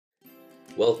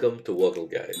Welcome to Woggle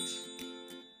Guides.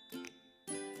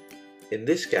 In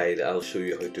this guide I'll show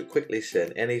you how to quickly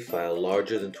send any file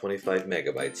larger than 25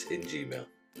 megabytes in Gmail.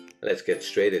 Let's get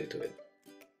straight into it.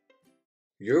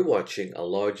 You're watching a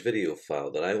large video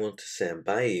file that I want to send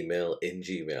by email in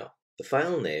Gmail. The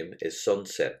file name is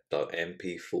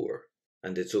sunset.mp4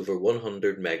 and it's over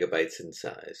 100 megabytes in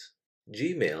size.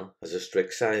 Gmail has a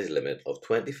strict size limit of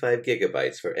 25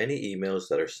 gigabytes for any emails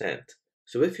that are sent.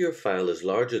 So if your file is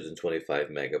larger than 25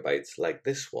 megabytes like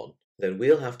this one, then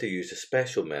we'll have to use a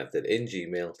special method in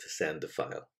Gmail to send the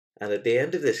file. And at the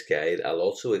end of this guide, I'll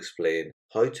also explain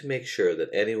how to make sure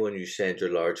that anyone you send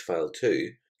your large file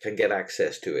to can get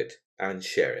access to it and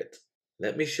share it.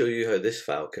 Let me show you how this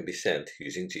file can be sent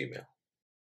using Gmail.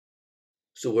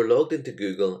 So we're logged into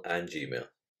Google and Gmail.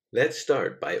 Let's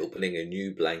start by opening a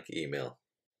new blank email.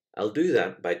 I'll do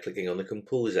that by clicking on the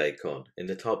compose icon in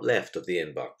the top left of the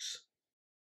inbox.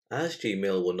 As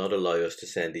Gmail will not allow us to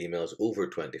send emails over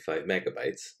 25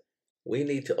 megabytes, we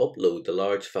need to upload the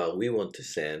large file we want to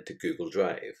send to Google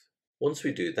Drive. Once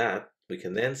we do that, we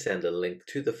can then send a link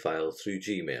to the file through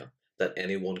Gmail that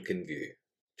anyone can view.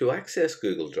 To access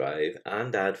Google Drive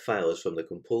and add files from the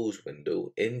Compose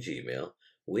window in Gmail,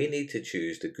 we need to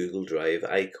choose the Google Drive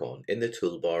icon in the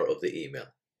toolbar of the email.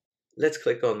 Let's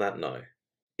click on that now.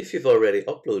 If you've already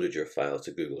uploaded your file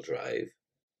to Google Drive,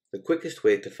 the quickest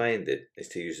way to find it is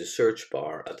to use the search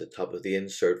bar at the top of the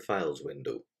Insert Files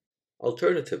window.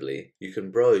 Alternatively, you can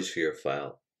browse for your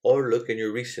file or look in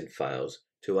your recent files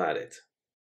to add it.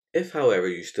 If, however,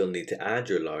 you still need to add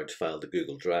your large file to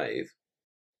Google Drive,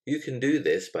 you can do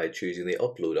this by choosing the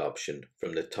Upload option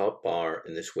from the top bar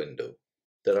in this window.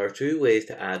 There are two ways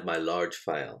to add my large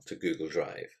file to Google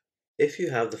Drive. If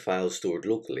you have the files stored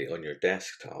locally on your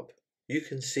desktop, you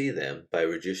can see them by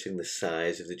reducing the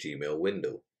size of the Gmail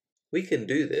window. We can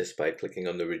do this by clicking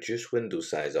on the Reduce Window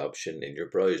Size option in your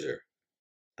browser.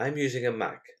 I'm using a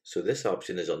Mac, so this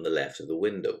option is on the left of the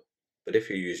window, but if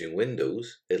you're using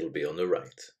Windows, it'll be on the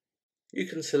right. You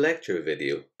can select your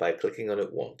video by clicking on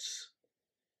it once,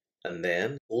 and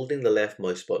then, holding the left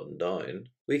mouse button down,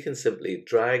 we can simply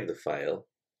drag the file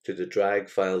to the Drag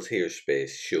Files Here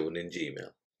space shown in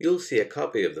Gmail. You'll see a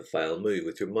copy of the file move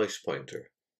with your mouse pointer,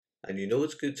 and you know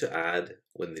it's good to add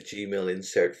when the Gmail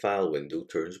Insert File window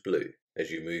turns blue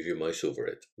as you move your mouse over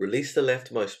it. Release the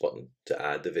left mouse button to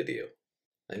add the video,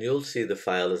 and you'll see the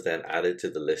file is then added to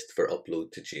the list for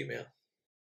upload to Gmail.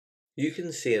 You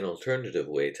can see an alternative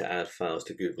way to add files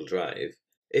to Google Drive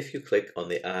if you click on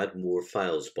the Add More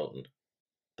Files button.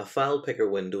 A file picker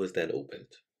window is then opened.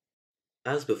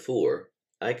 As before,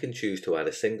 I can choose to add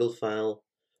a single file,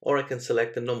 or I can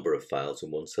select a number of files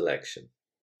in one selection.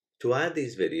 To add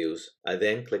these videos, I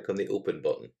then click on the Open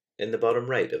button in the bottom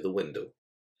right of the window.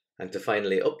 And to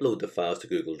finally upload the files to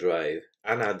Google Drive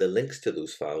and add the links to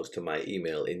those files to my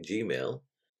email in Gmail,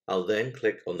 I'll then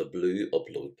click on the blue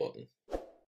Upload button.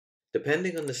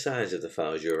 Depending on the size of the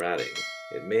files you're adding,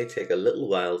 it may take a little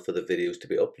while for the videos to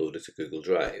be uploaded to Google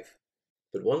Drive.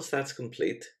 But once that's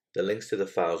complete, the links to the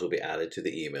files will be added to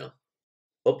the email.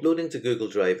 Uploading to Google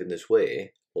Drive in this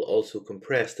way will also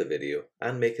compress the video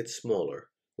and make it smaller,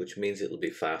 which means it will be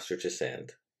faster to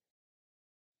send.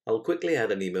 I'll quickly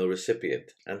add an email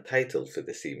recipient and title for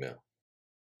this email,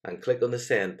 and click on the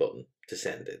Send button to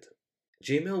send it.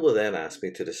 Gmail will then ask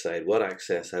me to decide what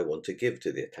access I want to give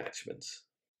to the attachments.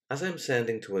 As I'm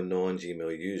sending to a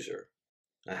non-Gmail user,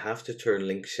 I have to turn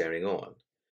link sharing on,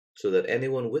 so that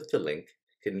anyone with the link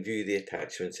can view the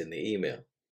attachments in the email.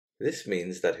 This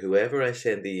means that whoever I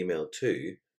send the email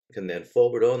to can then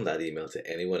forward on that email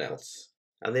to anyone else,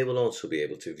 and they will also be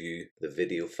able to view the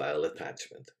video file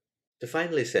attachment. To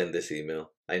finally send this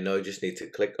email, I now just need to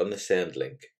click on the Send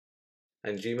link,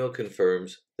 and Gmail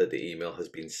confirms that the email has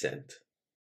been sent.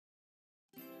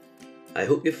 I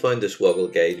hope you found this Woggle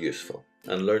guide useful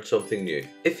and learned something new.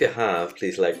 If you have,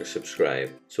 please like or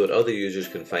subscribe so that other users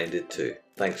can find it too.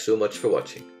 Thanks so much for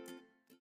watching.